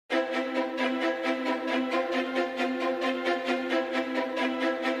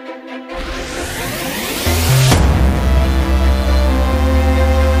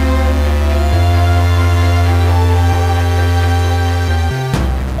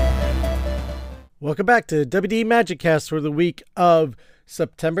Welcome back to WD Magic Cast for the week of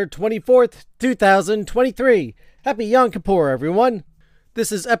September 24th, 2023. Happy Yom Kippur, everyone.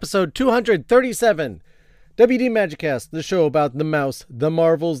 This is episode 237. WD Magic Cast, the show about the mouse, the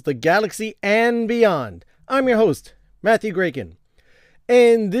Marvels, the galaxy, and beyond. I'm your host, Matthew Gracon.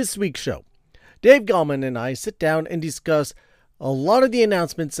 In this week's show, Dave Gallman and I sit down and discuss a lot of the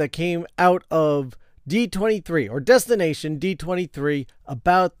announcements that came out of D23 or Destination D23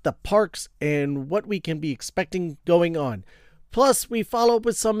 about the parks and what we can be expecting going on. Plus, we follow up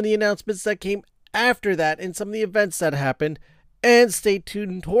with some of the announcements that came after that and some of the events that happened. And stay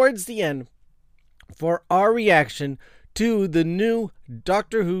tuned towards the end for our reaction to the new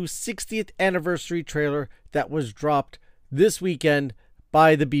Doctor Who 60th anniversary trailer that was dropped this weekend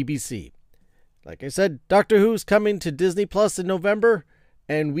by the BBC. Like I said, Doctor Who's coming to Disney Plus in November,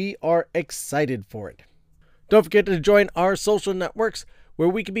 and we are excited for it. Don't forget to join our social networks where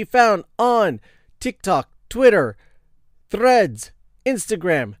we can be found on TikTok, Twitter, Threads,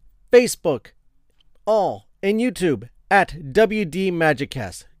 Instagram, Facebook, all, and YouTube at WD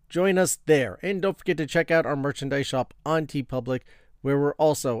Magiccast. Join us there. And don't forget to check out our merchandise shop on TeePublic, where we're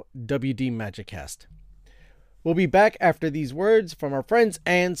also WD Magiccast. We'll be back after these words from our friends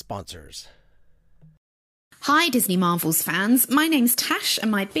and sponsors. Hi Disney Marvels fans, my name's Tash and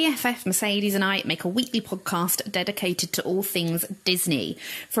my BFF Mercedes and I make a weekly podcast dedicated to all things Disney.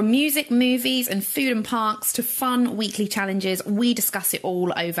 From music, movies and food and parks to fun weekly challenges, we discuss it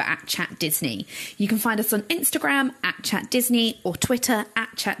all over at Chat Disney. You can find us on Instagram at Chat Disney or Twitter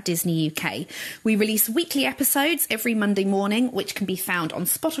at Chat Disney UK. We release weekly episodes every Monday morning, which can be found on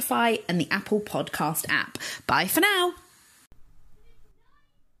Spotify and the Apple Podcast app. Bye for now.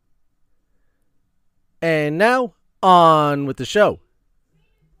 And now, on with the show.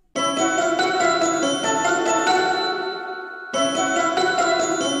 A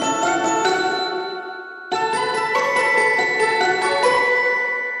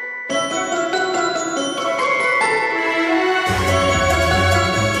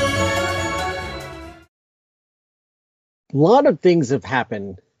lot of things have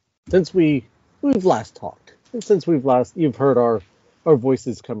happened since we've last talked. And since you've heard our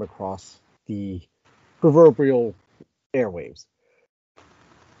voices come across the proverbial airwaves.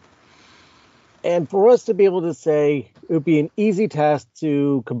 And for us to be able to say it would be an easy task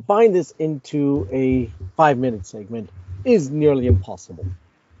to combine this into a 5-minute segment is nearly impossible.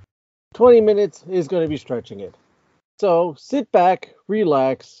 20 minutes is going to be stretching it. So sit back,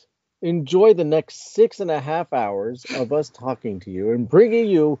 relax, enjoy the next 6.5 hours of us talking to you and bringing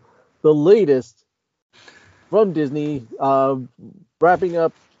you the latest from Disney, wrapping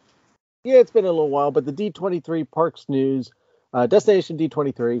up. Yeah, it's been a little while, but the D23 Parks news, Destination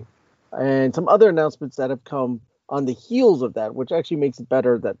D23, and some other announcements that have come on the heels of that, which actually makes it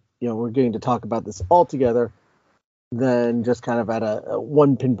better that, we're getting to talk about this all together than just kind of at a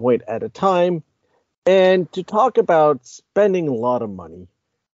one pinpoint at a time. And to talk about spending a lot of money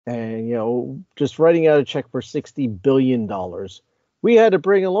and, just writing out a check for $60 billion, we had to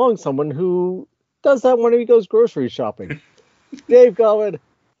bring along someone who does that when he goes grocery shopping. Dave Gallman.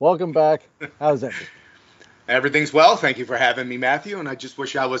 Welcome back. How's everything? Everything's well. Thank you for having me, Matthew. And I just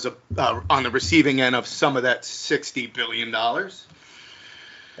wish I was on the receiving end of some of that $60 billion. Yeah,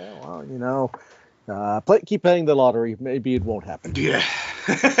 well, keep playing the lottery. Maybe it won't happen. Yeah.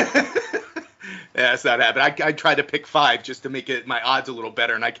 Yeah, it's not happening. I tried to pick 5 just to make it my odds a little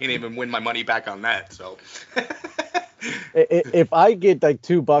better, and I can't even win my money back on that. So if I get like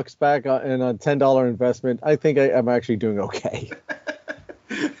 $2 back in a $10 investment, I think I'm actually doing okay.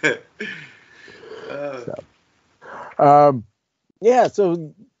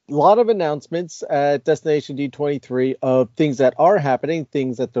 So a lot of announcements at Destination D23 of things that are happening,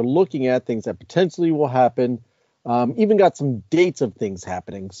 things that they're looking at, things that potentially will happen. Even got some dates of things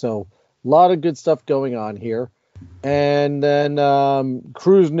happening. So a lot of good stuff going on here. And then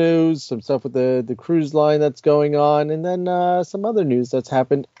cruise news, some stuff with the cruise line that's going on, and then some other news that's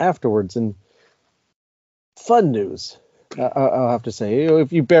happened afterwards, and fun news. I'll have to say,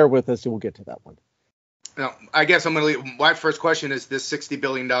 if you bear with us, we'll get to that one. Now, I guess I'm going to leave. My first question is this $60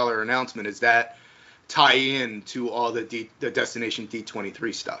 billion announcement. Is that tie in to all the Destination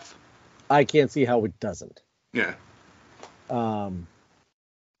D23 stuff? I can't see how it doesn't. Yeah.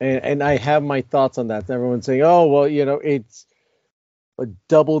 And I have my thoughts on that. Everyone's saying, oh, well, it's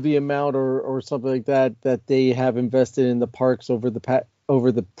double the amount or something like that they have invested in the parks over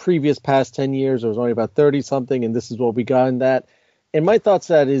the previous past 10 years. It was only about 30 something, and this is what we got in that. And my thoughts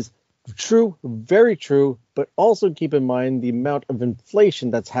that is true, very true, but also keep in mind the amount of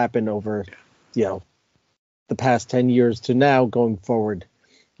inflation that's happened over, the past 10 years to now going forward.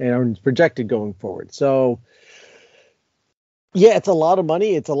 and it's projected going forward. So, yeah, it's a lot of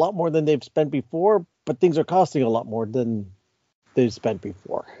money. It's a lot more than they've spent before, but things are costing a lot more than they've spent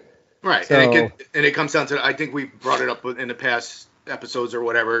before. Right. So, and it comes down to, I think we brought it up in the past episodes or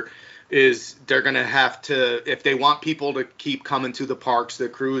whatever, is they're going to have to, if they want people to keep coming to the parks, the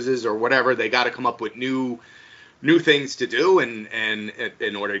cruises or whatever, they got to come up with new things to do. And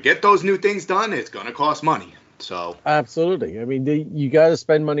in order to get those new things done, it's going to cost money. So absolutely. I mean, you got to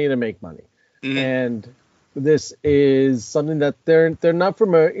spend money to make money. Mm-hmm. And this is something that they're not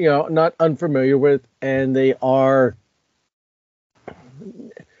familiar, not unfamiliar with, and they are.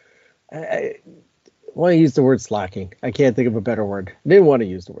 I want to use the word slacking. I can't think of a better word. I didn't want to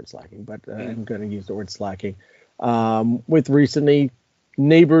use the word slacking, but I'm going to use the word slacking. With recently,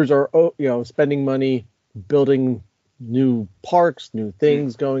 neighbors are spending money building new parks, new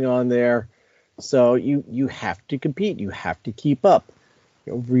things going on there. So you have to compete. You have to keep up.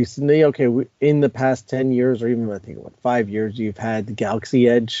 Recently, in the past 10 years, or even I think 5 years, you've had the Galaxy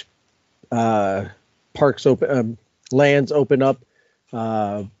Edge parks open, lands open up.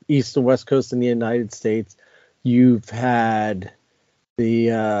 East and West Coast in the United States. You've had the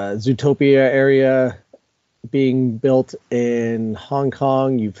Zootopia area being built in Hong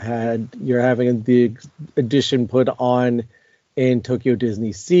Kong. You're having the addition put on in Tokyo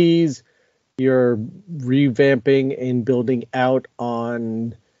Disney Seas. You're revamping and building out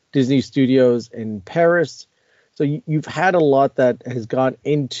on Disney Studios in Paris. So you've had a lot that has gone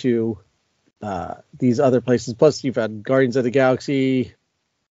into these other places. Plus, you've had Guardians of the Galaxy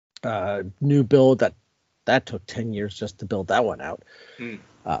new build that took 10 years just to build that one out.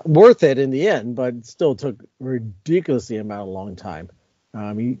 Worth it in the end, but it still took ridiculously amount of long time.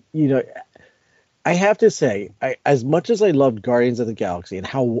 I have to say, as much as I loved Guardians of the Galaxy and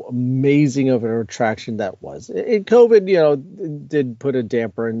how amazing of an attraction that was, COVID, did put a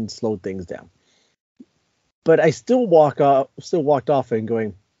damper and slowed things down. But I still walked off and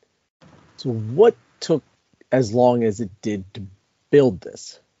going, so what took as long as it did to build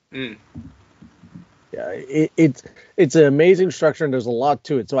this? Yeah, it's an amazing structure and there's a lot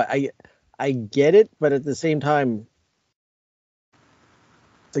to it. So I get it, but at the same time,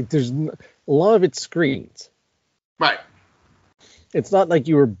 it's like there's a lot of it's screens. Right. It's not like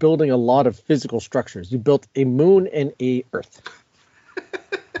you were building a lot of physical structures. You built a moon and a Earth.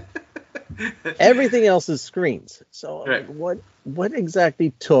 Everything else is screens. So right. What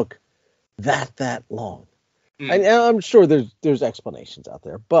exactly took that long? And I'm sure there's explanations out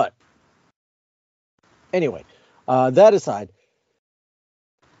there, but anyway, that aside,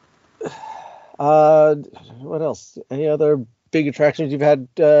 what else? Any other big attractions? You've had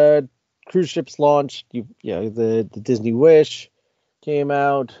cruise ships launched. The Disney Wish came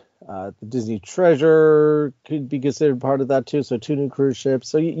out. The Disney Treasure could be considered part of that too. So 2 new cruise ships.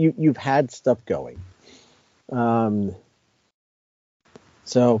 So you've had stuff going.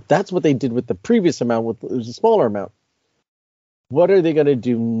 So that's what they did with the previous amount. It was a smaller amount. What are they going to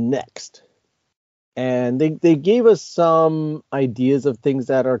do next? And they gave us some ideas of things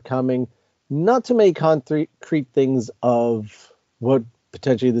that are coming, not to make concrete things of what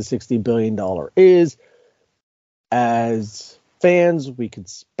potentially the $60 billion is. As fans, we could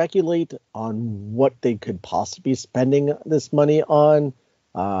speculate on what they could possibly be spending this money on.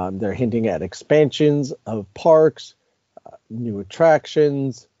 They're hinting at expansions of parks, new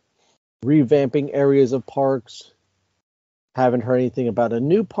attractions, revamping areas of parks. Haven't heard anything about a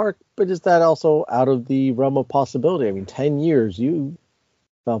new park, but is that also out of the realm of possibility? I mean, 10 years,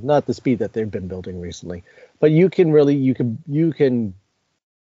 not the speed that they've been building recently, but you can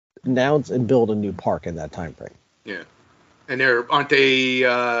announce and build a new park in that time frame. Yeah. And aren't they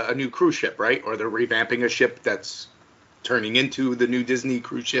a new cruise ship, right? Or they're revamping a ship that's turning into the new Disney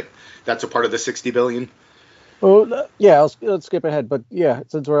cruise ship. That's a part of the $60 billion. Oh, yeah, let's skip ahead. But yeah,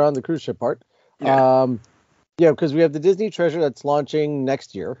 since we're on the cruise ship part, because we have the Disney Treasure that's launching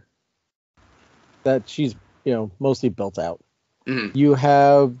next year. That she's mostly built out. Mm-hmm. You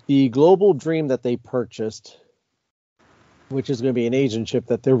have the Global Dream that they purchased, which is going to be an Asian ship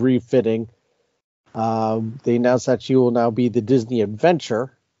that they're refitting. They announced that she will now be the Disney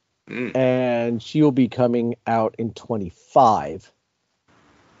Adventure, and she will be coming out in 2025.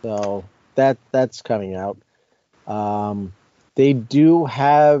 So that's coming out. They do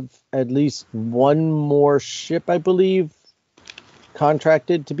have at least one more ship, I believe,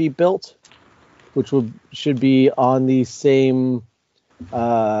 contracted to be built, which should be on the same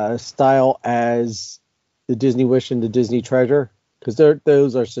style as the Disney Wish and the Disney Treasure, because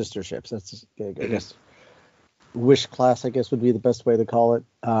those are sister ships. That's I guess Wish class, I guess, would be the best way to call it.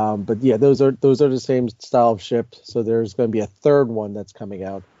 But yeah, those are the same style of ship. So there's going to be a third one that's coming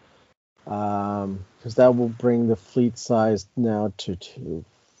out, because that will bring the fleet size now to 2,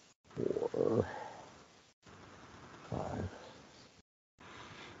 4, 5.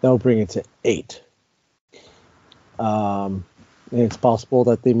 That will bring it to 8. And it's possible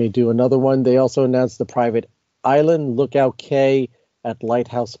that they may do another one. They also announced the private island Lookout K at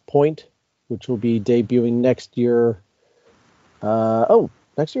Lighthouse Point, which will be debuting next year.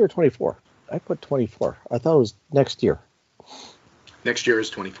 Next year or 24? I put 24. I thought it was next year. Next year is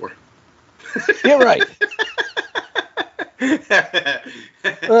 24. You're right.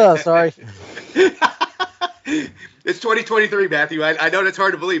 Oh, sorry. It's 2023, Matthew. I know that's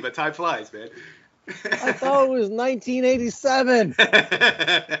hard to believe, but time flies, man. I thought it was 1987.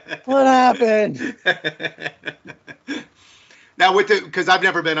 What happened? Now, because I've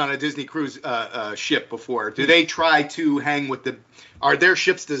never been on a Disney cruise ship before, do they try to hang with are their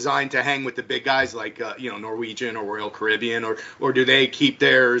ships designed to hang with the big guys like Norwegian or Royal Caribbean, or do they keep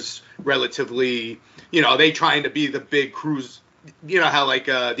theirs relatively, are they trying to be the big cruise, how like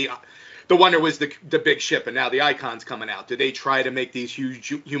the Wonder was the big ship, and now the Icon's coming out. Do they try to make these huge,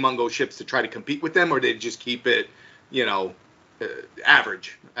 humongous ships to try to compete with them, or they just keep it,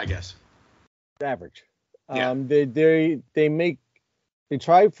 average, I guess? Average. Yeah. They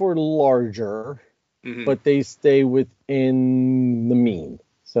try for larger, but they stay within the mean.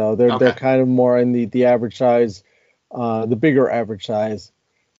 So they're kind of more in the average size, the bigger average size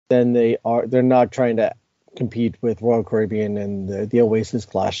than they're not trying to compete with Royal Caribbean and the Oasis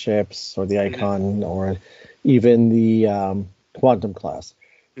class ships or the Icon or even the Quantum class.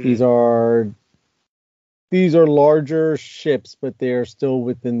 These are larger ships, but they're still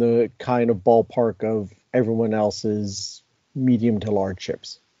within the kind of ballpark of everyone else's medium to large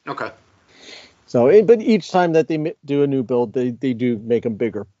ships. Okay. So, but each time that they do a new build, they do make them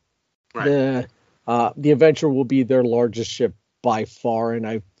bigger. Right. The Adventure will be their largest ship by far, and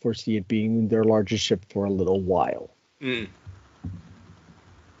I foresee it being their largest ship for a little while.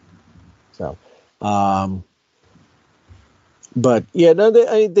 So, but yeah, no,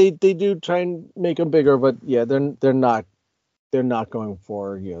 they do try and make them bigger, but yeah, they're not going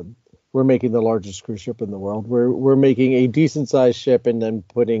for, we're making the largest cruise ship in the world. We're making a decent sized ship and then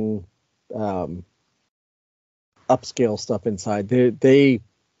putting upscale stuff inside.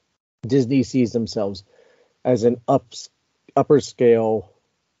 Disney sees themselves as an upper scale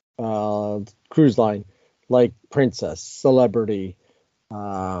cruise line like Princess, Celebrity,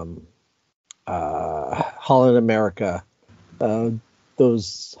 Holland America,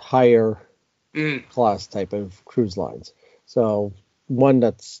 those higher class type of cruise lines. So one,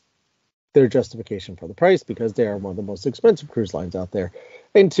 that's their justification for the price because they are one of the most expensive cruise lines out there,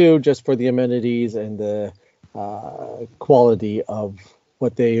 and two, just for the amenities and the quality of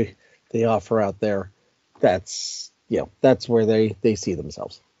what they offer out there. That's where they see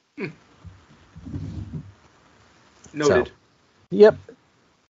themselves. Noted. So, yep.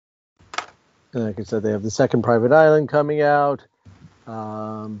 And like I said, they have the second private island coming out.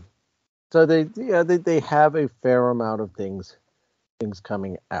 So they have a fair amount of things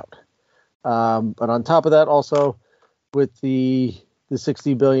coming out. But on top of that, also with the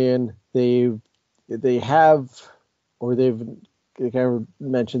 $60 billion, they've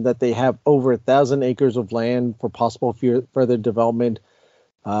mentioned that they have over 1,000 acres of land for possible further development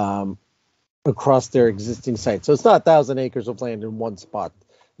across their existing site. So it's not 1,000 acres of land in one spot.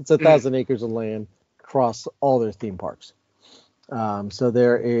 It's 1,000 acres of land across all their theme parks. So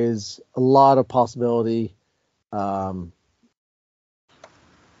there is a lot of possibility.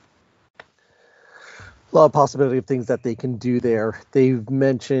 A lot of possibility of things that they can do there. They've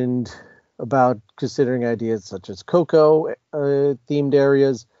mentioned about considering ideas such as Coco themed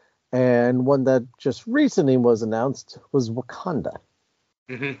areas, and one that just recently was announced was Wakanda.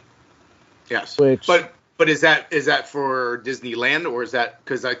 Yes, but is that for Disneyland, or is that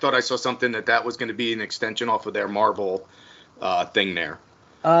because I thought I saw something that was going to be an extension off of their Marvel thing there?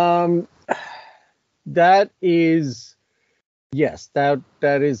 That is. Yes, that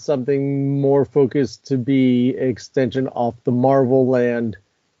is something more focused to be extension off the Marvel land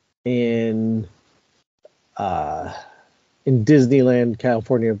in Disneyland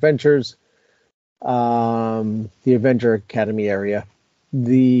California Adventures, the Adventure Academy area.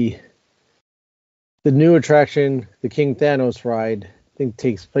 The new attraction, the King Thanos ride, I think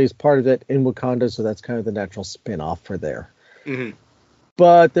takes place part of it in Wakanda, so that's kind of the natural spin-off for there.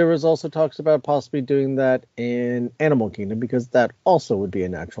 But there was also talks about possibly doing that in Animal Kingdom because that also would be a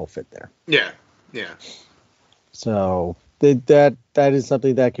natural fit there. Yeah. So that is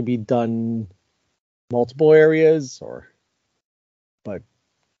something that can be done multiple areas, but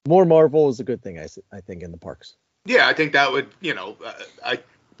more Marvel is a good thing, I think, in the parks. Yeah, I think that would, I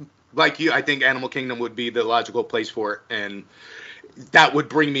like you. I think Animal Kingdom would be the logical place for it, and that would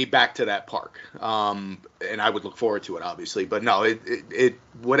bring me back to that park. And I would look forward to it, obviously. But no, it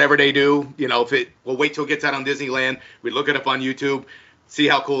whatever they do, we'll wait till it gets out on Disneyland. We look it up on YouTube, see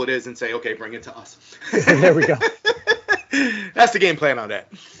how cool it is, and say, okay, bring it to us. There we go. That's the game plan on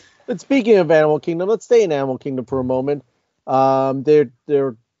that. But speaking of Animal Kingdom, let's stay in Animal Kingdom for a moment. They're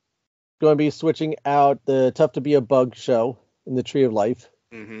going to be switching out the Tough to Be a Bug show in the Tree of Life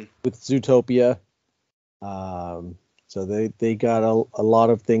with Zootopia. So they got a lot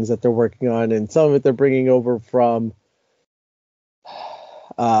of things that they're working on, and some of it they're bringing over from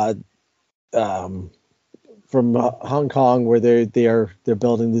Hong Kong, where they're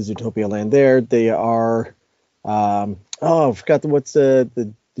building the Zootopia land there. They are I forgot what's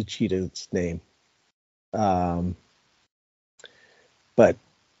the cheetah's name. But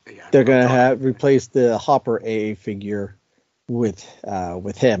they're gonna replace the Hopper AA figure with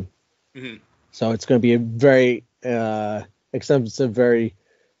him. Mm-hmm. So it's gonna be a very extensive, very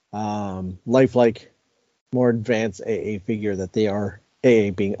lifelike, more advanced AA figure that they are,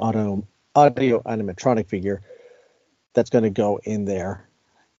 AA being audio animatronic figure, that's going to go in there.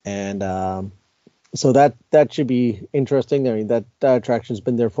 And so that should be interesting. I mean, that attraction's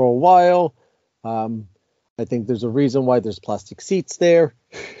been there for a while. I think there's a reason why there's plastic seats there.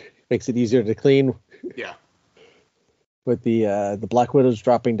 Makes it easier to clean. Yeah. With the Black Widows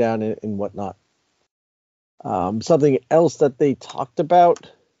dropping down and whatnot. Something else that they talked about,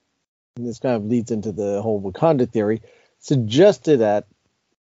 and this kind of leads into the whole Wakanda theory, suggested that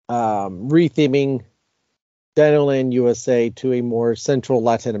retheming Dinoland USA to a more central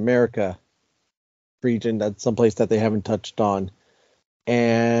Latin America region, that's someplace that they haven't touched on,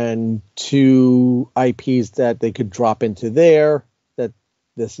 and two IPs that they could drop into there, that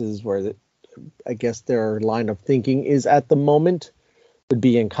this is where I guess their line of thinking is at the moment, would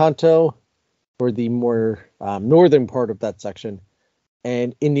be Encanto, for the more northern part of that section,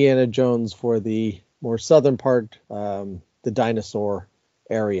 and Indiana Jones for the more southern part, the dinosaur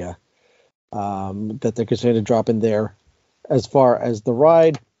area, that they're considering to drop in there. As far as the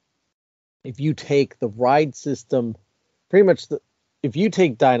ride, if you take the ride system, pretty much if you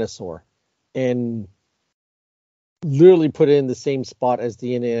take Dinosaur and literally put it in the same spot as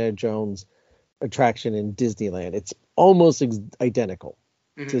the Indiana Jones attraction in Disneyland, it's almost identical.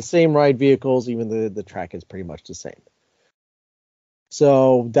 It's the same ride vehicles, even the track is pretty much the same.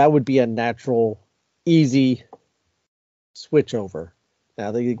 So that would be a natural, easy switch over.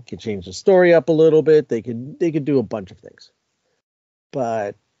 Now they could change the story up a little bit. They could do a bunch of things.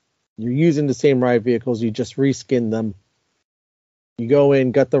 But you're using the same ride vehicles, you just reskin them. You go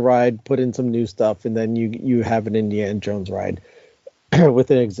in, gut the ride, put in some new stuff, and then you have an Indiana Jones ride with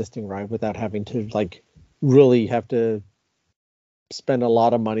an existing ride without having to really have to spend a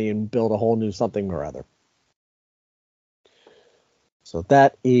lot of money and build a whole new something or other. So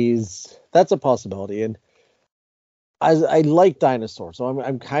that's a possibility. And I like Dinosaur, so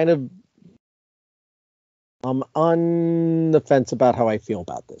I'm on the fence about how I feel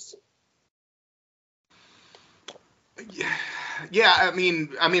about this. Yeah, I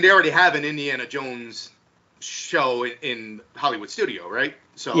mean they already have an Indiana Jones show in Hollywood Studio, right?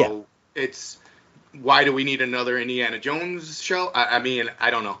 So it's, why do we need another Indiana Jones show? I mean,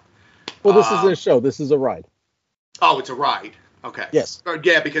 I don't know. Well, this isn't a show. This is a ride. Oh, it's a ride. Okay. Yes.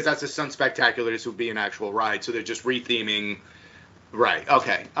 Yeah, because that's a Sun Spectacular. This would be an actual ride, so they're just retheming. Right.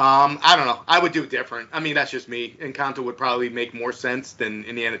 Okay. I don't know. I would do it different. I mean, that's just me. Encanto would probably make more sense than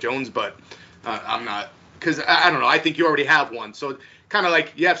Indiana Jones, but I'm not, because I don't know. I think you already have one. So kind of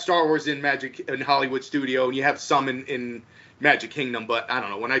like you have Star Wars in Hollywood Studio, and you have some in Magic Kingdom, but I don't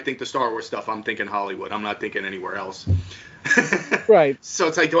know. When I think the Star Wars stuff, I'm thinking Hollywood. I'm not thinking anywhere else. Right. So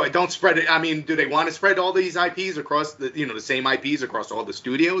it's like, don't spread it. I mean, do they want to spread all these IPs across the same IPs across all the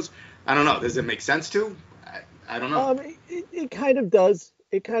studios? I don't know. Does it make sense to? I don't know. It kind of does.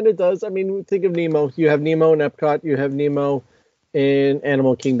 It kind of does. I mean, think of Nemo. You have Nemo in Epcot. You have Nemo in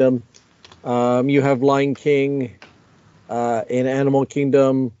Animal Kingdom. You have Lion King in Animal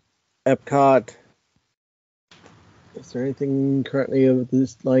Kingdom, Epcot. Is there anything currently of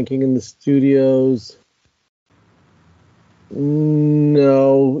this Lion King in the studios?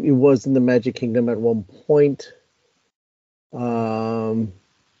 No, it was in the Magic Kingdom at one point.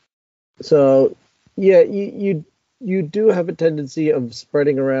 So yeah, you do have a tendency of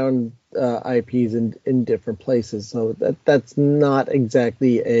spreading around IPs in different places. So that's not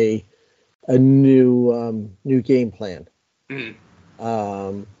exactly a new game plan.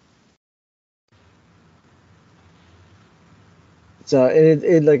 Mm-hmm. So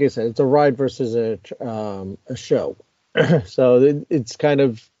it like I said, it's a ride versus a show. So it's kind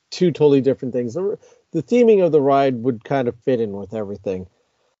of two totally different things. The theming of the ride would kind of fit in with everything.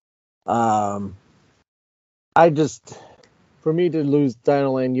 I just, for me to lose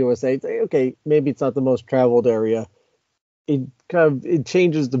Dinoland USA, okay, maybe it's not the most traveled area. It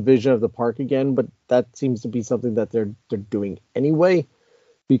changes the vision of the park again, but that seems to be something that they're doing anyway,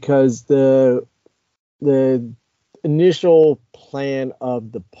 because the initial plan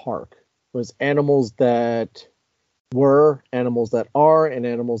of the park was animals that were, animals that are, and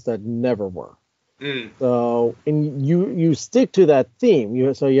animals that never were. So, and you stick to that theme. You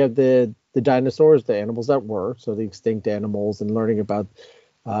have the dinosaurs, the animals that were, so the extinct animals, and learning about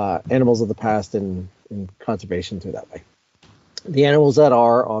animals of the past and conservation through that way. The animals that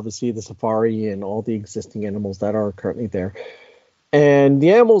are, obviously, the safari and all the existing animals that are currently there. And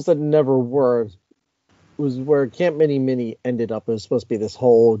the animals that never were was where Camp Mini Mini ended up. It was supposed to be this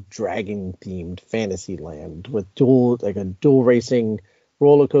whole dragon-themed fantasy land with a dual racing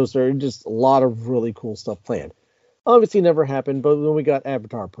roller coaster, just a lot of really cool stuff planned. Obviously never happened, but when we got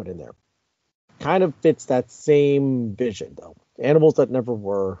Avatar put in there, kind of fits that same vision, though. Animals that never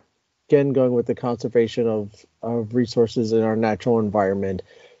were, again, going with the conservation of resources in our natural environment.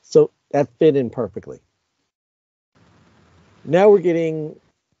 So that fit in perfectly. Now we're getting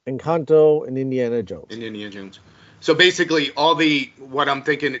Encanto and Indiana Jones. So basically, what I'm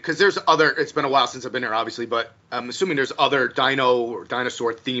thinking, because there's it's been a while since I've been there, obviously, but I'm assuming there's other dino or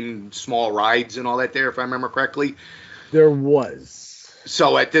dinosaur themed small rides and all that there, if I remember correctly. There was.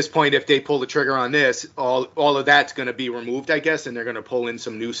 So at this point, if they pull the trigger on this, all of that's going to be removed, I guess, and they're going to pull in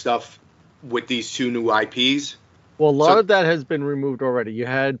some new stuff with these two new IPs. Well, a lot of that has been removed already. You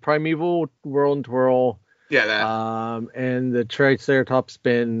had Primeval Whirl and Twirl. Yeah, that. And the Triceratops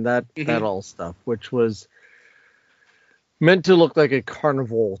spin, that all stuff, which was meant to look like a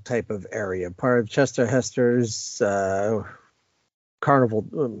carnival type of area, part of Chester Hester's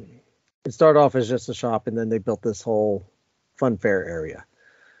carnival. It started off as just a shop, and then they built this whole fun fair area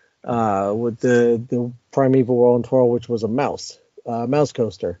with the Primeval Whirl and Twirl, which was a mouse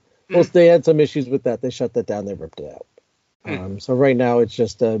coaster. Well, they had some issues with that. They shut that down. They ripped it out. So right now it's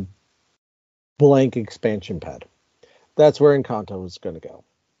just a blank expansion pad. That's where Encanto is going to go.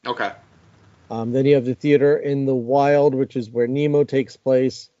 Okay. Then you have the theater in the wild, which is where Nemo takes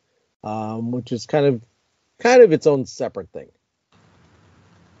place, which is kind of its own separate thing.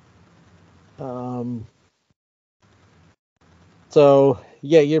 So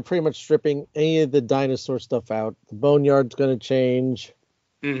yeah, you're pretty much stripping any of the dinosaur stuff out. The boneyard's going to change.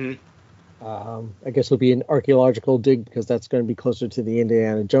 I guess it'll be an archaeological dig because that's going to be closer to the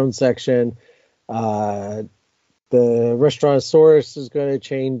Indiana Jones section. The Restaurantosaurus is going to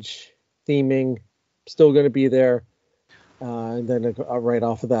change theming, still going to be there. And then right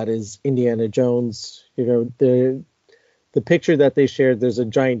off of that is Indiana Jones. The picture that they shared, there's a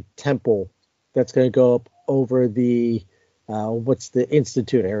giant temple that's going to go up over the what's the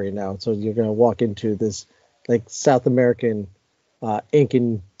Institute area now. So you're going to walk into this like South American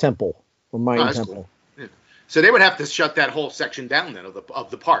Incan temple or Mayan temple. Cool. Yeah. So they would have to shut that whole section down then of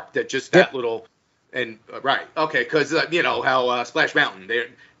the park. That little. And right, okay, because how Splash Mountain,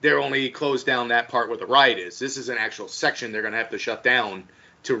 they're only closed down that part where the ride is. This is an actual section they're going to have to shut down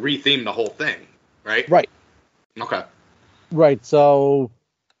to retheme the whole thing, right? Right. Okay. Right. So,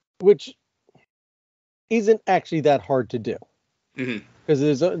 which isn't actually that hard to do, because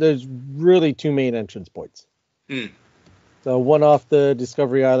there's really two main entrance points. So one off the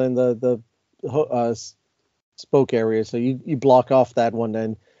Discovery Island, the spoke area. So you block off that one,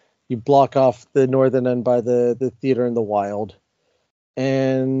 then you block off the northern end by the theater in the wild.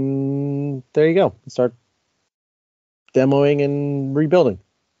 And there you go. Start demoing and rebuilding.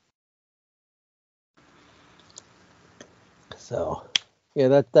 So,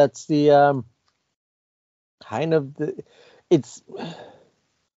 yeah, that's the kind of the. It's.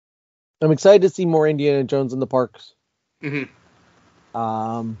 I'm excited to see more Indiana Jones in the parks. I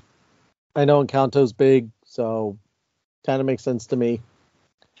know Encanto's big, so kind of makes sense to me.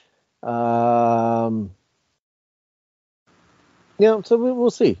 So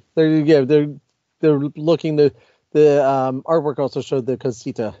we'll see. They're looking the artwork also showed the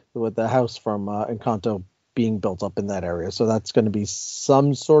casita with the house from Encanto being built up in that area. So that's going to be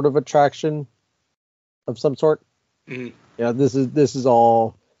some sort of attraction of some sort. This is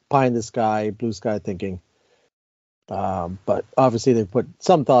all pie in the sky, blue sky thinking. But obviously they've put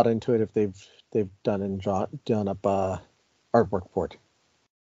some thought into it if they've done up artwork for it.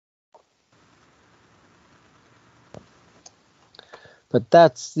 But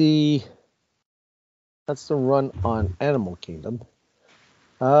that's the run on Animal Kingdom.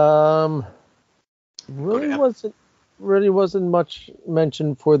 Um, Go to really wasn't much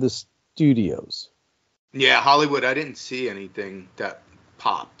mentioned for the studios. Yeah, Hollywood. I didn't see anything that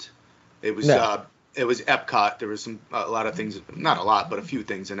popped. It was No. Epcot. There was a lot of things, not a lot, but a few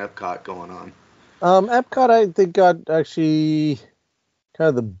things in Epcot going on. Epcot, I think, got actually kind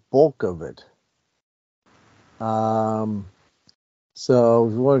of the bulk of it. So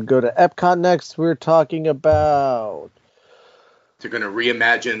if we want to go to Epcot next, we're talking about. They're going to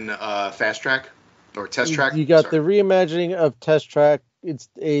reimagine Fast Track or Test Track. You got Sorry. the reimagining of Test Track. It's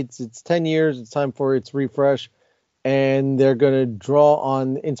 10 years. It's time for its refresh, and they're going to draw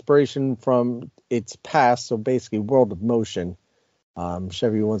on inspiration from its past. So basically, World of Motion.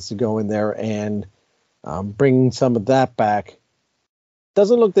 Chevy wants to go in there and bring some of that back.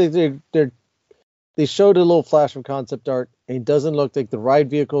 Doesn't look like they showed a little flash of concept art, and it doesn't look like the ride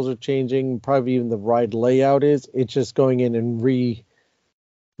vehicles are changing. Probably even the ride layout is. It's just going in and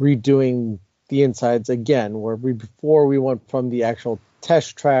redoing the insides again, where before we went from the actual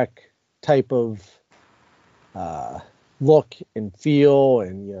Test Track type of look and feel,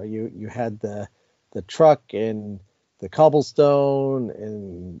 and you had the truck and the cobblestone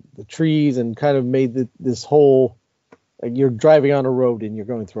and the trees, and kind of made this whole, like, you're driving on a road and you're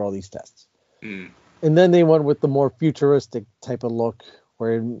going through all these tests. And then they went with the more futuristic type of look,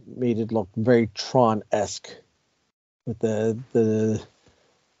 where it made it look very Tron-esque with the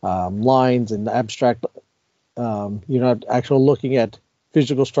lines and abstract. You're not actually looking at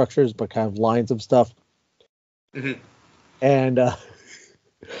physical structures, but kind of lines of stuff. Mm-hmm. And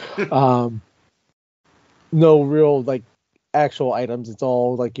no real like actual items. It's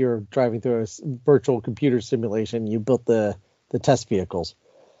all like you're driving through a virtual computer simulation. You built the test vehicles.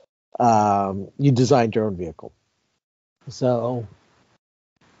 You designed your own vehicle. So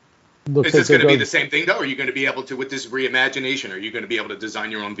is this going to be the same thing, though? Are you going to be able to, with this reimagination, are you going to be able to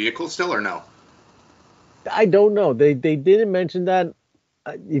design your own vehicle still, or no? I don't know. They didn't mention that.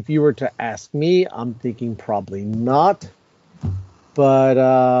 If you were to ask me, I'm thinking probably not. But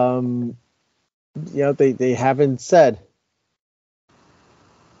they haven't said.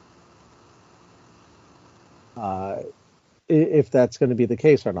 If that's going to be the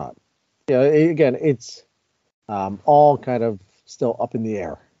case or not. Again, it's all kind of still up in the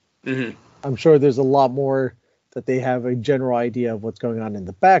air. Mm-hmm. I'm sure there's a lot more that they have a general idea of what's going on in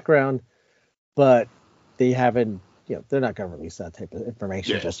the background, but they haven't, they're not going to release that type of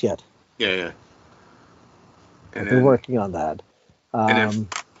information just yet. Yeah. And they're working on that. And then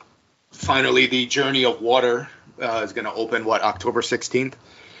finally, the Journey of Water is going to open, October 16th?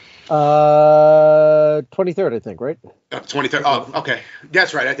 23rd, I think, right? 23rd. Oh, okay.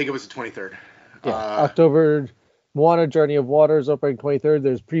 That's right. I think it was the 23rd. Yeah, October. Moana Journey of Water is opening 23rd.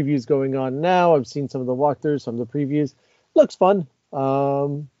 There's previews going on now. I've seen some of the walkthroughs, some of the previews. Looks fun.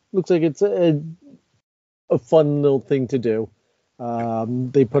 Looks like it's a fun little thing to do.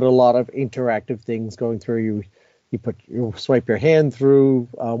 They put a lot of interactive things going through. You swipe your hand through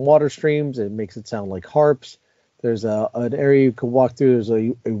water streams. It makes it sound like harps. There's an area you can walk through. There's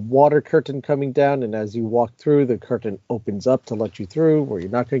a water curtain coming down, and as you walk through, the curtain opens up to let you through, where you're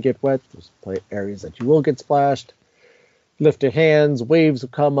not going to get wet. There's areas that you will get splashed. Lift your hands, waves will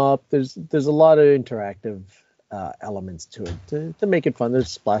come up. There's a lot of interactive elements to it to make it fun. There's a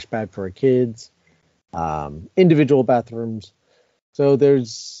splash pad for kids, individual bathrooms. So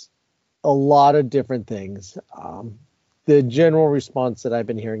there's a lot of different things. The general response that I've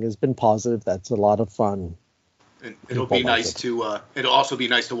been hearing has been positive. That's a lot of fun. And it'll be nice to. It'll also be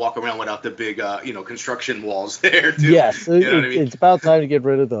nice to walk around without the big, construction walls there too. Yes, what I mean? It's about time to get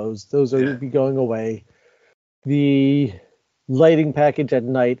rid of those. Those are going to be going away. The lighting package at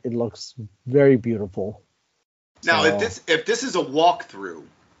night, it looks very beautiful. Now, if this is a walkthrough,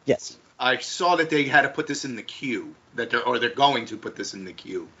 yes, I saw that they had to put this in the queue. They're going to put this in the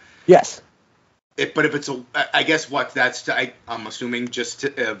queue. Yes. But if it's I guess I'm assuming just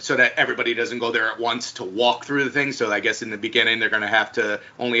so that everybody doesn't go there at once to walk through the thing. So I guess in the beginning they're going to have to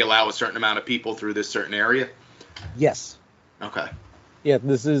only allow a certain amount of people through this certain area. Yes. Okay. Yeah,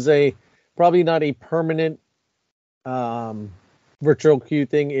 this is probably not a permanent virtual queue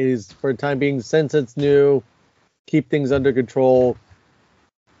thing. It is for the time being, since it's new, keep things under control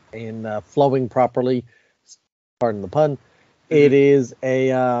and flowing properly. Pardon the pun. It is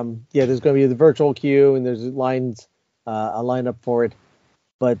there's going to be the virtual queue, and there's a lineup for it,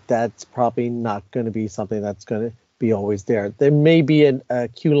 but that's probably not going to be something that's going to be always there. There may be a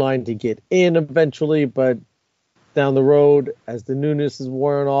queue line to get in eventually, but down the road, as the newness is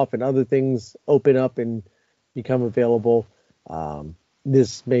worn off and other things open up and become available,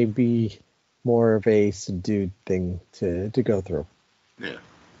 this may be more of a subdued thing to go through. Yeah.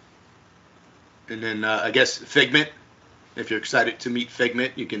 And then I guess Figment. If you're excited to meet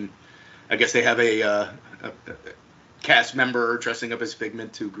Figment, you can. I guess they have a cast member dressing up as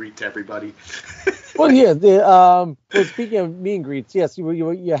Figment to greet everybody. Well, yeah. Well, speaking of meet and greets, yes,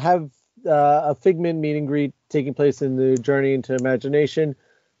 you have a Figment meet and greet taking place in the Journey into Imagination,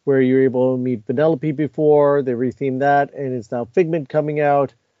 where you're able to meet Vanellope before. They rethemed that, and it's now Figment coming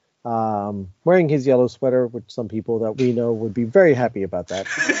out, wearing his yellow sweater, which some people that we know would be very happy about that.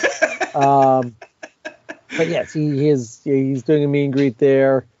 But yes, he's doing a meet and greet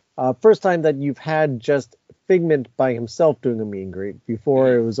there. First time that you've had just Figment by himself doing a meet and greet.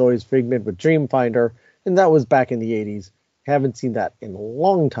 Before, it was always Figment with Dreamfinder, and that was back in the 80s. Haven't seen that in a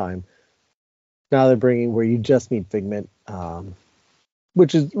long time. Now they're bringing where you just meet Figment,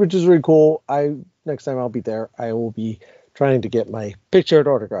 which is really cool. Next time I'll be there, I will be trying to get my pictured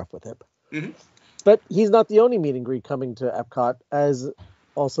autograph with him. Mm-hmm. But he's not the only meet and greet coming to Epcot, as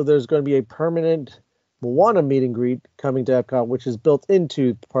also there's going to be a permanent Moana meet and greet coming to Epcot, which is built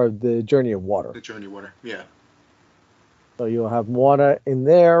into part of the Journey of Water. The Journey of Water, yeah. So you'll have Moana in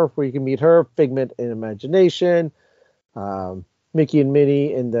there where you can meet her, Figment in Imagination, Mickey and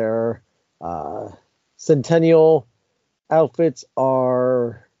Minnie in their Centennial outfits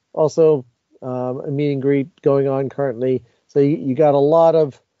are also a meet and greet going on currently. So you got a lot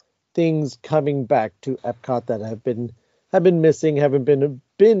of things coming back to Epcot that have been missing, haven't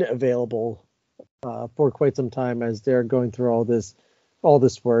been available for quite some time as they're going through all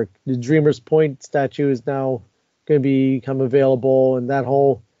this work. The Dreamers Point statue is now going to become available in that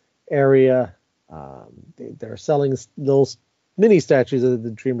whole area. They're selling those mini statues of the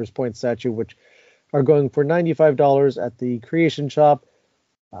Dreamers Point statue, which are going for $95 at the Creation Shop.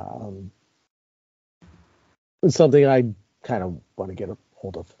 It's something I kind of want to get a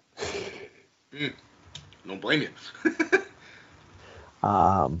hold of. Don't blame you.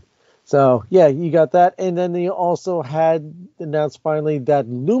 So yeah, you got that, and then they also had announced finally that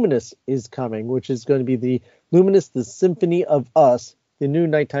Luminous is coming, which is going to be the Luminous, the Symphony of Us, the new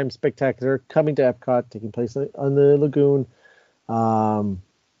nighttime spectacular coming to Epcot, taking place on the lagoon,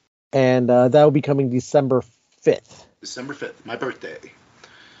 and that will be coming December 5th. December 5th, my birthday.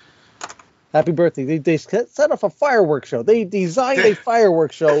 Happy birthday. They set off a fireworks show. They designed a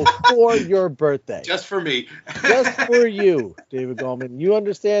fireworks show for your birthday. Just for me. Just for you, David Gallman. You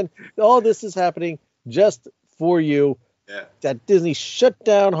understand? All this is happening just for you. Yeah. That Disney shut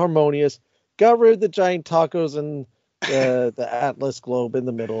down Harmonious, got rid of the giant tacos and the Atlas globe in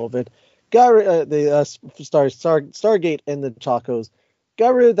the middle of it, got rid the Stargate and the tacos,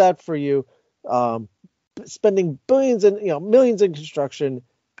 got rid of that for you, spending billions and millions in construction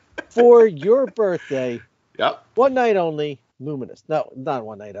for your birthday. Yep. One night only, Luminous. No, not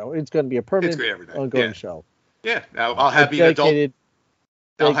one night only. It's going to be a permanent ongoing show. Yeah. Now I'll have an adult.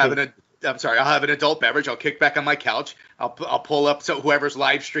 I'll have an adult beverage. I'll kick back on my couch. I'll pull up whoever's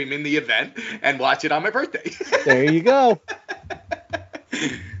live streaming the event and watch it on my birthday. There you go.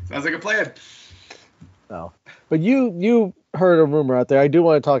 Sounds like a plan. No, but you heard a rumor out there. I do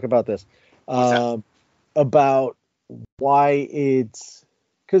want to talk about this. About why it's.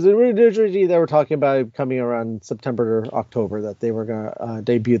 Because originally they were talking about it coming around September or October that they were going to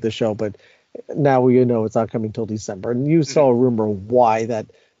debut the show, but now we know it's not coming till December. And you saw a rumor why that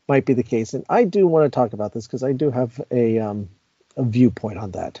might be the case, and I do want to talk about this because I do have a viewpoint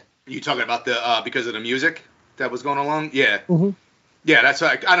on that. You talking about the because of the music that was going along? Yeah, mm-hmm. Yeah. That's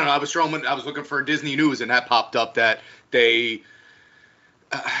I don't know. I was looking for Disney News, and that popped up that they.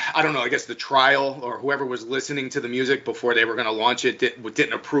 I don't know, I guess the trial or whoever was listening to the music before they were going to launch it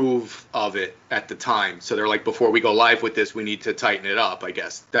didn't approve of it at the time. So they're like, before we go live with this, we need to tighten it up, I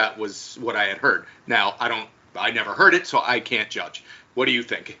guess. That was what I had heard. Now, I never heard it, so I can't judge. What do you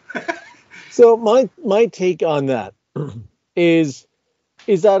think? So my take on that is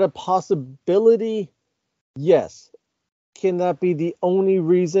that a possibility? Yes. Can that be the only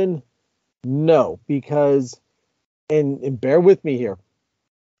reason? No, because, and bear with me here,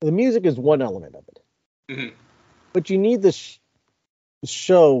 the music is one element of it, mm-hmm. But you need the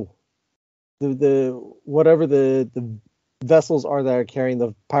show, the whatever the vessels are that are carrying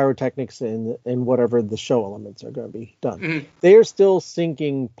the pyrotechnics and whatever the show elements are going to be done. Mm-hmm. They are still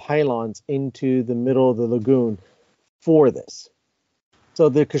sinking pylons into the middle of the lagoon for this, so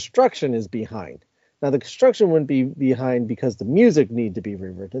the construction is behind. Now the construction wouldn't be behind because the music need to be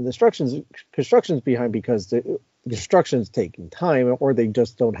rewritten. The construction's behind because the construction's taking time, or they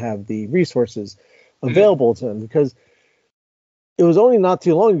just don't have the resources available to them. Because it was only not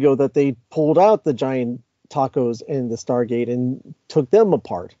too long ago that they pulled out the giant tacos and the Stargate and took them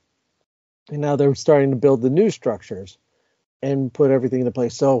apart, and now they're starting to build the new structures and put everything into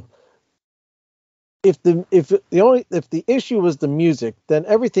place. So if the issue was the music, then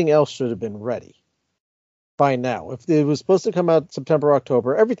everything else should have been ready by now. If it was supposed to come out September,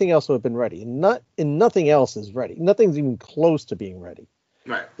 October, everything else would have been ready. And nothing else is ready. Nothing's even close to being ready.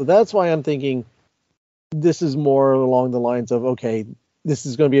 Right. So that's why I'm thinking this is more along the lines of, okay, this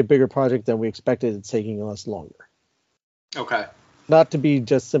is going to be a bigger project than we expected. It's taking us longer. Okay. Not to be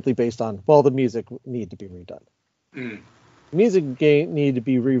just simply based on, well, the music need to be redone. Mm. Music need to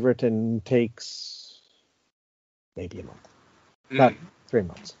be rewritten takes maybe a month, not 3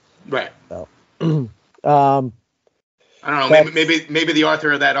 months. Right. So, I don't know. Maybe the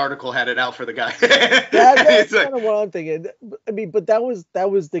author of that article had it out for the guy. That's kind of what I'm thinking. I mean, but that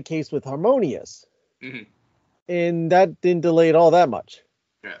was the case with Harmonious, and that didn't delay it all that much.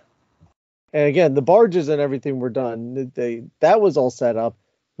 Yeah. And again, the barges and everything were done. That was all set up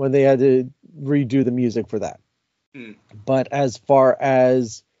when they had to redo the music for that. But as far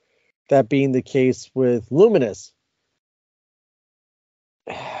as that being the case with Luminous,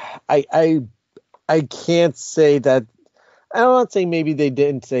 I can't say that. I'm not saying maybe they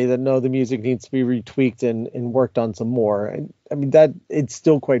didn't say that. No, the music needs to be retweaked and worked on some more. I mean that it's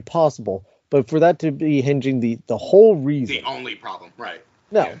still quite possible, but for that to be hinging the whole reason, the only problem, right?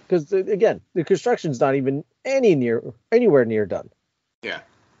 No, because again, the construction's not even anywhere near done. Yeah.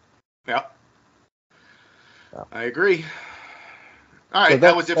 Yeah. No. I agree. All right,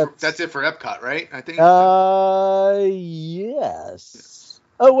 So that's it for Epcot, right? I think. Yes.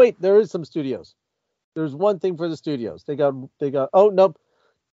 Oh wait, there is some studios. There's one thing for the studios. They got. Oh nope.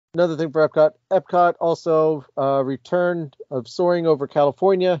 Another thing for Epcot. Epcot also return of Soaring Over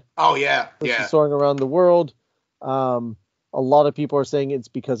California. Oh yeah, Soaring Around the World. A lot of people are saying it's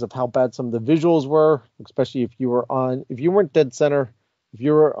because of how bad some of the visuals were, especially if you weren't dead center, if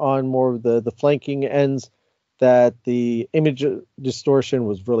you were on more of the flanking ends, that the image distortion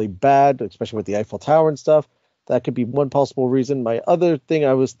was really bad, especially with the Eiffel Tower and stuff. That could be one possible reason. My other thing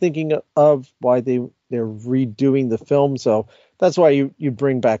I was thinking of why they're redoing the film, so that's why you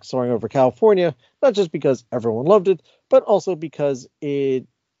bring back Soaring Over California, not just because everyone loved it, but also because it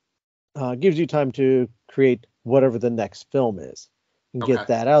gives you time to create whatever the next film is and get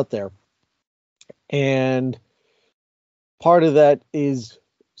that out there. And part of that is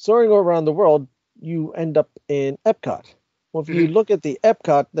Soaring Around the World, you end up in Epcot. Well, if you look at the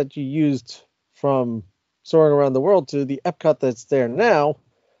Epcot that you used from Soaring Around the World to the Epcot that's there now,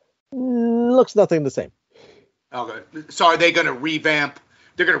 looks nothing the same. Okay. So are they going to revamp?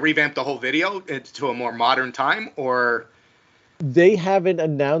 They're going to revamp the whole video to a more modern time, or? They haven't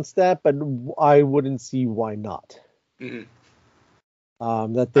announced that, but I wouldn't see why not. Mm-hmm.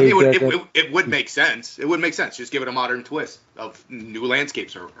 It would make sense. It would make sense. Just give it a modern twist of new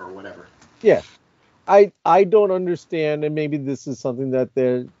landscapes or whatever. Yeah. I don't understand, and maybe this is something that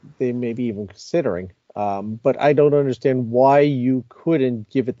they may be even considering, but I don't understand why you couldn't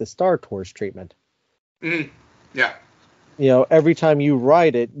give it the Star Tours treatment. Mm-hmm. Yeah. You know, every time you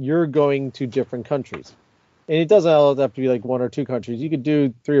ride it, you're going to different countries. And it doesn't have to be like 1 or 2 countries. You could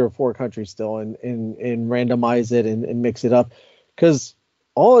do 3 or 4 countries still and randomize it and mix it up. Because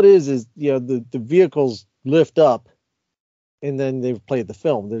all it is the vehicles lift up and then they've played the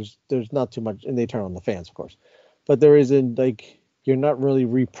film. There's not too much, and they turn on the fans, of course. But there isn't, like, you're not really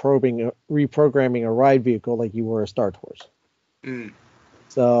reprogramming a ride vehicle like you were a Star Tours. Mm.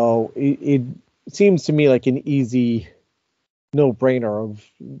 So it seems to me like an easy no-brainer of,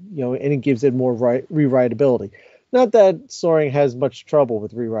 and it gives it more rewritability. Not that Soaring has much trouble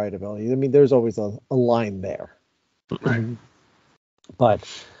with rewritability. I mean, there's always a line there. Right. But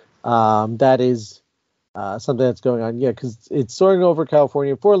that is something that's going on. Yeah, because it's Soaring Over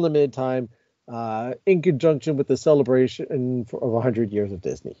California for a limited time in conjunction with the celebration of 100 years of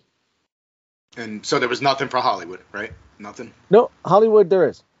Disney. And so there was nothing for Hollywood, right? Nothing? No, Hollywood there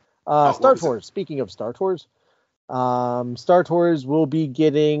is. Star Tours. Speaking of Star Tours, Star Tours will be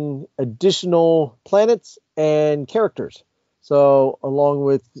getting additional planets and characters. So along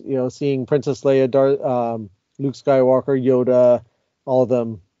with, seeing Princess Leia, Luke Skywalker, Yoda, all of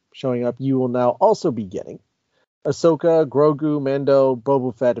them showing up, you will now also be getting Ahsoka, Grogu, Mando,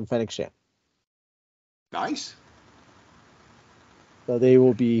 Boba Fett, and Fennec Shand. Nice. So they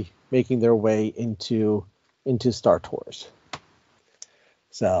will be making their way into Star Tours.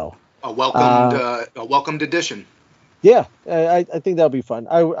 So a welcomed addition. Yeah, I think that'll be fun.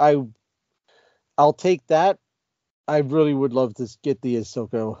 I'll take that. I really would love to get the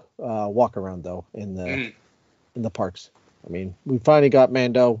Ahsoka walk around though in the parks. I mean, we finally got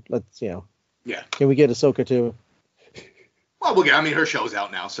Mando. Let's Yeah. Can we get Ahsoka too? Well, we'll get. I mean, her show's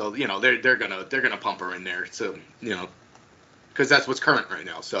out now, so they're gonna pump her in there. So because that's what's current right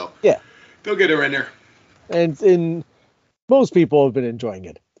now. So yeah. They'll get her in there. And most people have been enjoying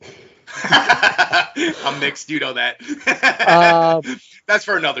it. I'm mixed, you know that. That's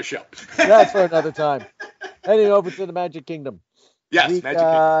for another show. That's for another time. Heading over to the Magic Kingdom. Yes, Magic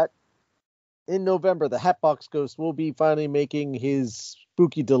Kingdom. In November, the Hatbox Ghost will be finally making his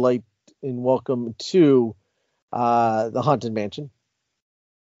spooky delight in welcome to the Haunted Mansion.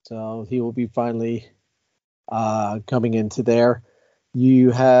 So he will be finally coming into there.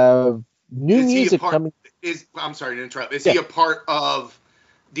 You have new music coming. I'm sorry to interrupt. Is he a part of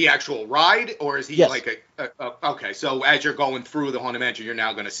the actual ride, or is he like okay? So as you're going through the Haunted Mansion, you're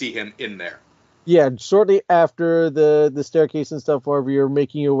now going to see him in there. Yeah, shortly after the staircase and stuff, wherever you're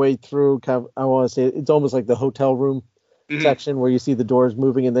making your way through, kind of, I want to say it's almost like the hotel room section where you see the doors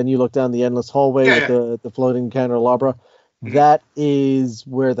moving, and then you look down the endless hallway with the floating candelabra. That is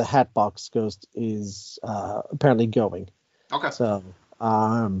where the Hatbox Ghost is apparently going. Okay. So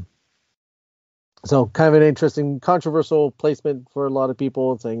kind of an interesting, controversial placement for a lot of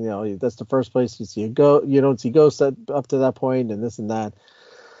people, saying, that's the first place you see you don't see ghosts up to that point, and this and that.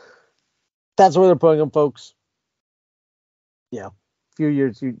 That's where they're putting them, folks. Yeah, a few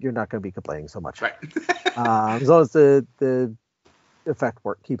years you're not going to be complaining so much, right? As long as the effect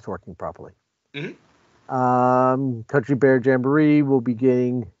keeps working properly. Country Bear Jamboree will be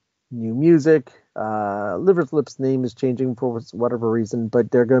getting new music. Liver's Lips name is changing for whatever reason,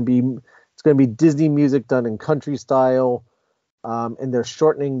 but it's going to be Disney music done in country style, and they're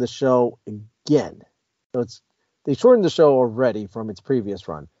shortening the show again. So they shortened the show already from its previous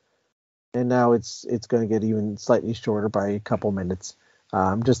run, and now it's going to get even slightly shorter by a couple minutes,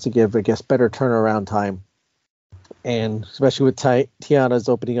 just to give, I guess, better turnaround time. And especially with Tiana's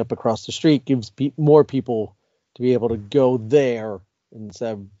opening up across the street, gives more people to be able to go there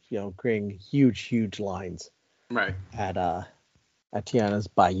instead of creating huge lines. Right. At Tiana's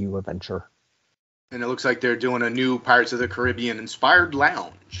Bayou Adventure. And it looks like they're doing a new Pirates of the Caribbean inspired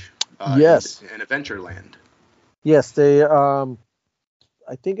lounge. Yes. In Adventureland. Yes, they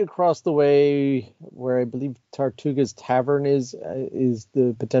I think across the way where I believe Tortuga's Tavern is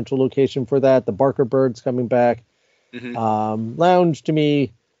the potential location for that. The Barker Bird's coming back. Lounge to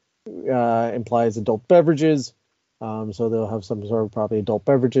me implies adult beverages. So they'll have some sort of probably adult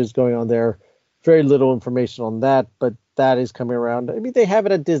beverages going on there. Very little information on that, but that is coming around. I mean, they have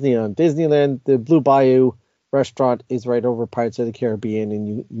it at Disneyland. Disneyland, the Blue Bayou restaurant is right over Pirates of the Caribbean,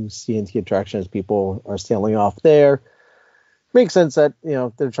 and you see into the attraction as people are sailing off there. Makes sense that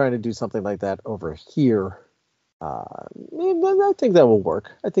they're trying to do something like that over here. I think that will work.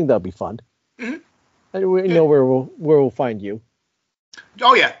 I think that'll be fun. And we know where we'll find you.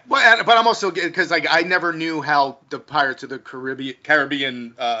 Oh yeah, but I'm also, because I never knew how the Pirates of the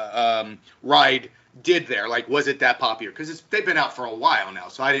Caribbean ride did there. Like, was it that popular? Because they've been out for a while now,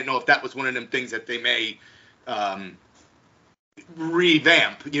 so I didn't know if that was one of them things that they may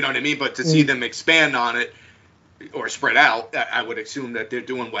revamp. You know what I mean? But to see them expand on it or spread out, I would assume that they're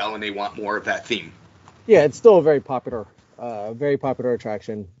doing well and they want more of that theme. Yeah, it's still a very popular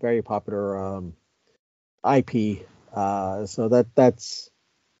attraction, very popular IP. So that's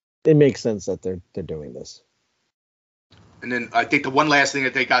it makes sense that they're doing this. And then I think the one last thing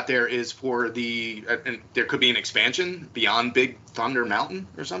that they got there is for and there could be an expansion beyond Big Thunder Mountain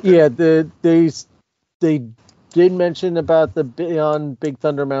or something. Yeah, they did mention about the beyond Big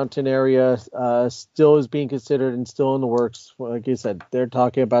Thunder Mountain area. Still is being considered and still in the works. Like you said, they're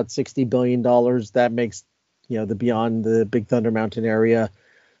talking about $60 billion. That makes the beyond the Big Thunder Mountain area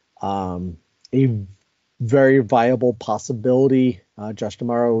a very viable possibility. Josh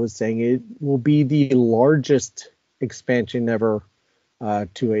Tomorrow was saying it will be the largest expansion ever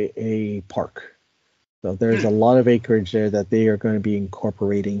to a park. So there's a lot of acreage there that they are going to be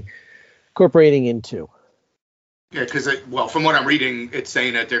incorporating into. Yeah, because from what I'm reading, it's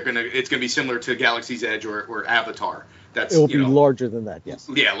saying that it's gonna be similar to Galaxy's Edge or Avatar. It will be larger than that. Yes.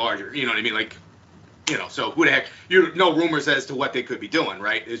 Yeah, larger. You know what I mean? Like, so who the heck? No rumors as to what they could be doing,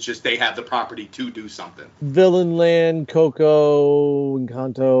 right? It's just they have the property to do something. Villain Land, Coco,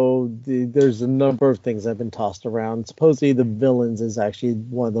 Encanto. There's a number of things that have been tossed around. Supposedly, the Villains is actually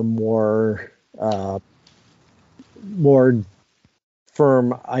one of the more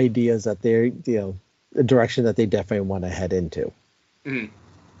firm ideas that they're the direction that they definitely want to head into.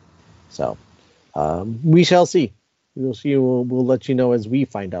 So we shall see. We'll see. We'll let you know as we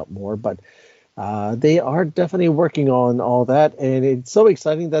find out more, but. They are definitely working on all that, and it's so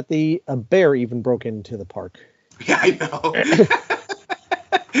exciting that a bear even broke into the park. Yeah, I know.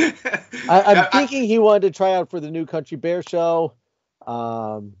 I'm thinking he wanted to try out for the new Country Bear show,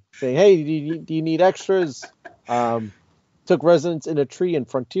 saying, "Hey, do you need extras?" took residence in a tree in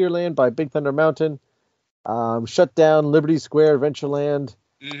Frontierland by Big Thunder Mountain. Shut down Liberty Square, Adventureland,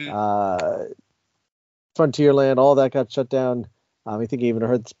 Frontierland, all that got shut down. I think even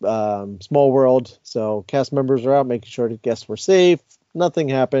heard Small World. So cast members are out making sure the guests were safe. Nothing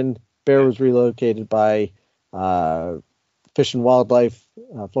happened. Bear was relocated by Fish and Wildlife,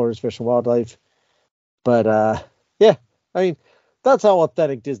 Florida's Fish and Wildlife. But yeah, I mean, that's how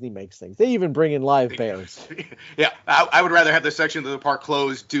authentic Disney makes things. They even bring in live bears. Yeah, I would rather have the section of the park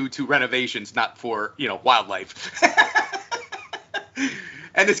closed due to renovations, not for, wildlife.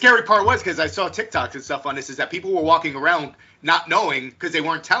 And the scary part was, because I saw TikToks and stuff on this, is that people were walking around not knowing, because they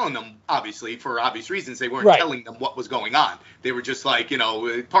weren't telling them, obviously, for obvious reasons, they weren't telling them what was going on. They were just like,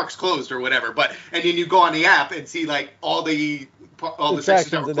 park's closed or whatever. And then you go on the app and see, like, all the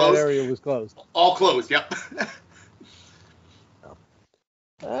sections that were closed. That area was closed. All closed, yep.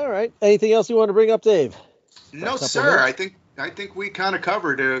 All right. Anything else you want to bring up, Dave? No, sir. I think we kind of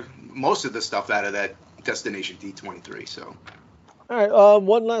covered most of the stuff out of that Destination D23, so... All right,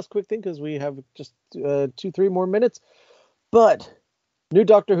 one last quick thing, because we have just 2-3 more minutes. But new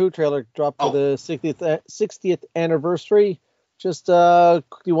Doctor Who trailer dropped for the 60th anniversary. Just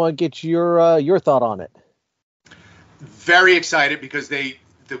you want to get your thought on it? Very excited, because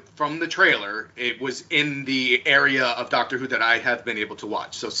from the trailer, it was in the area of Doctor Who that I have been able to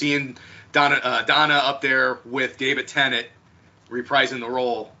watch. So seeing Donna up there with David Tennant reprising the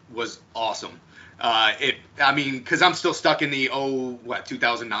role was awesome. Because I'm still stuck in the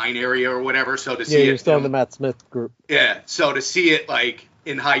 2009 area or whatever. So to see you're still in the Matt Smith group. Yeah. So to see it like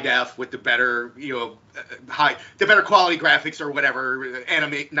in high def with the better, the better quality graphics or whatever,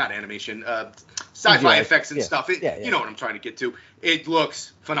 not animation, sci-fi effects and stuff. You know what I'm trying to get to. It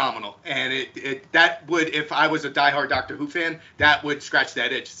looks phenomenal, and that would, if I was a diehard Doctor Who fan, that would scratch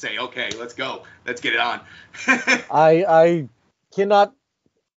that itch. Say, okay, let's go, let's get it on. I cannot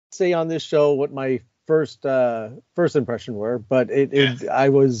say on this show what my first impression were, but I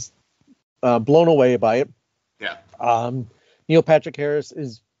was blown away by it. Yeah. Neil Patrick Harris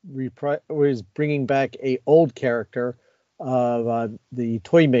is bringing back a old character of the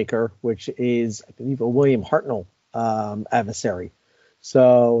Toy Maker, which is, I believe, a William Hartnell adversary.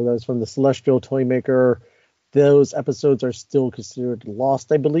 So that's from the Celestial Toy Maker. Those episodes are still considered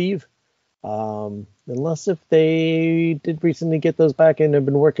lost, I believe. Unless if they did recently get those back and have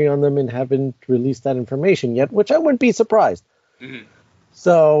been working on them and haven't released that information yet, which I wouldn't be surprised. Mm-hmm.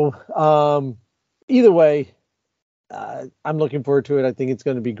 So either way, I'm looking forward to it. I think it's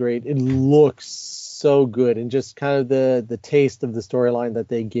going to be great. It looks so good, and just kind of the taste of the storyline that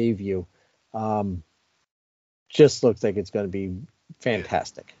they gave you just looks like it's going to be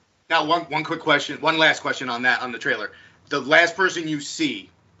fantastic. Now, one quick question, one last question on the trailer. The last person you see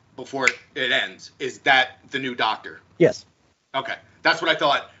before it ends, is that the new Doctor? Yes. Okay, that's what I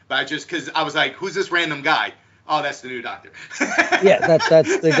thought, but because I was like, who's this random guy? Oh, that's the new Doctor. Yeah, that's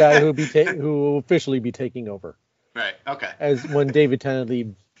the guy who will officially be taking over. Right. Okay. As when David Tennant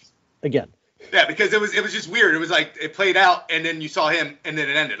leaves again. Yeah, because it was just weird. It was like it played out, and then you saw him, and then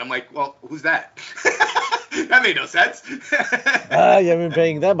it ended. I'm like, well, who's that? That made no sense. You haven't been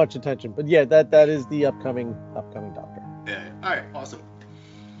paying that much attention, but yeah, that is the upcoming Doctor. Yeah. All right. Awesome.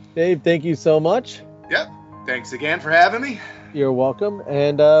 Dave, thank you so much. Yep. Thanks again for having me. You're welcome,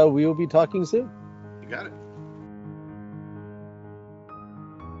 and we will be talking soon. You got it.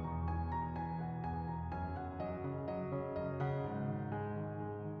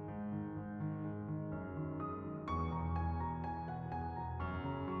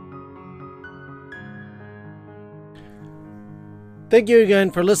 Thank you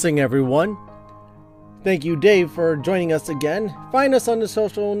again for listening, everyone. Thank you, Dave, for joining us again. Find us on the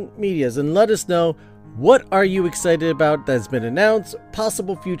social medias and let us know, what are you excited about that's been announced,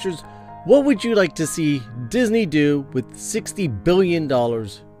 possible futures. What would you like to see Disney do with $60 billion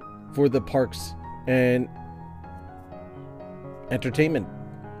for the parks and entertainment?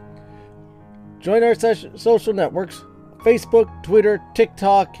 Join our social networks. Facebook, Twitter,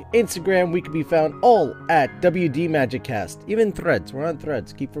 TikTok, Instagram. We can be found all at WD MagicCast. Even Threads. We're on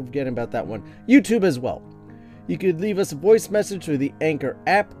Threads. Keep forgetting about that one. YouTube as well. You could leave us a voice message through the Anchor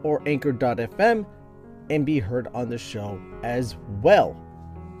app or Anchor.fm and be heard on the show as well.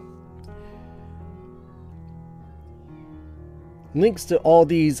 Links to all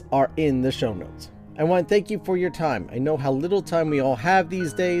these are in the show notes. I want to thank you for your time. I know how little time we all have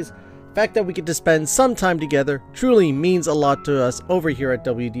these days. The fact that we get to spend some time together truly means a lot to us over here at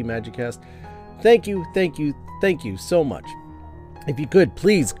WD MagicCast. Thank you so much. If you could,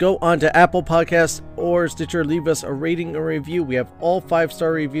 please go on to Apple Podcasts or Stitcher, leave us a rating or review. We have all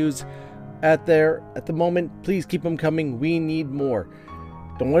 5-star reviews. at the moment. Please keep them coming. We need more.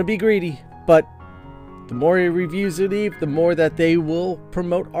 Don't want to be greedy, but the more reviews you leave, the more that they will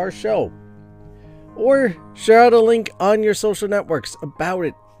promote our show. Or share out a link on your social networks about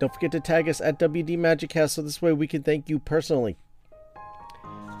it. Don't forget to tag us at WD Magiccast so this way we can thank you personally.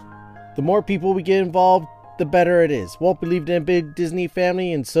 The more people we get involved, the better it is. Walt believed in a big Disney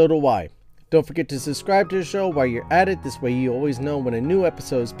family, and so do I. Don't forget to subscribe to the show while you're at it. This way you always know when a new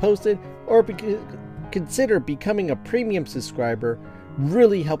episode is posted, or consider becoming a premium subscriber.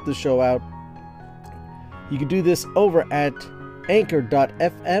 Really help the show out. You can do this over at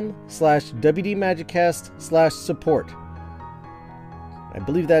anchor.fm/WDMagiccast/support. I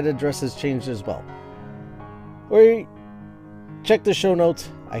believe that address has changed as well. Or check the show notes.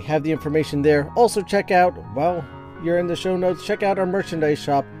 I have the information there. Also check out, while you're in the show notes, check out our merchandise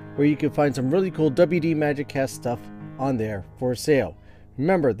shop where you can find some really cool WD Magiccast stuff on there for sale.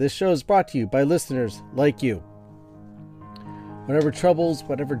 Remember, this show is brought to you by listeners like you. Whatever troubles,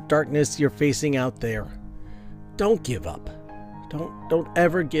 whatever darkness you're facing out there, don't give up. Don't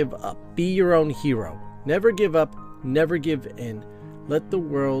ever give up. Be your own hero. Never give up. Never give in. Let the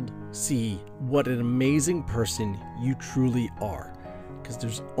world see what an amazing person you truly are. Because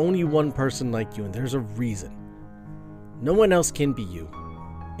there's only one person like you, and there's a reason. No one else can be you.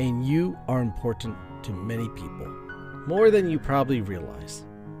 And you are important to many people. More than you probably realize.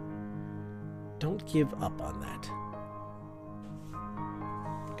 Don't give up on that.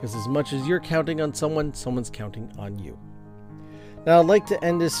 Because as much as you're counting on someone, someone's counting on you. Now I'd like to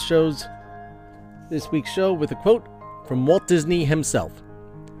end this week's show with a quote from Walt Disney himself.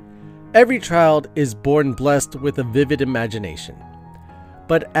 Every child is born blessed with a vivid imagination.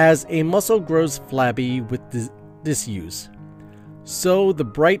 But as a muscle grows flabby with disuse, so the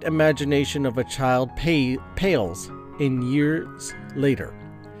bright imagination of a child pales in years later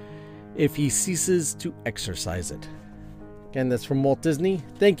if he ceases to exercise it. Again, that's from Walt Disney.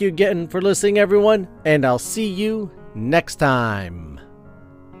 Thank you again for listening, everyone, and I'll see you next time.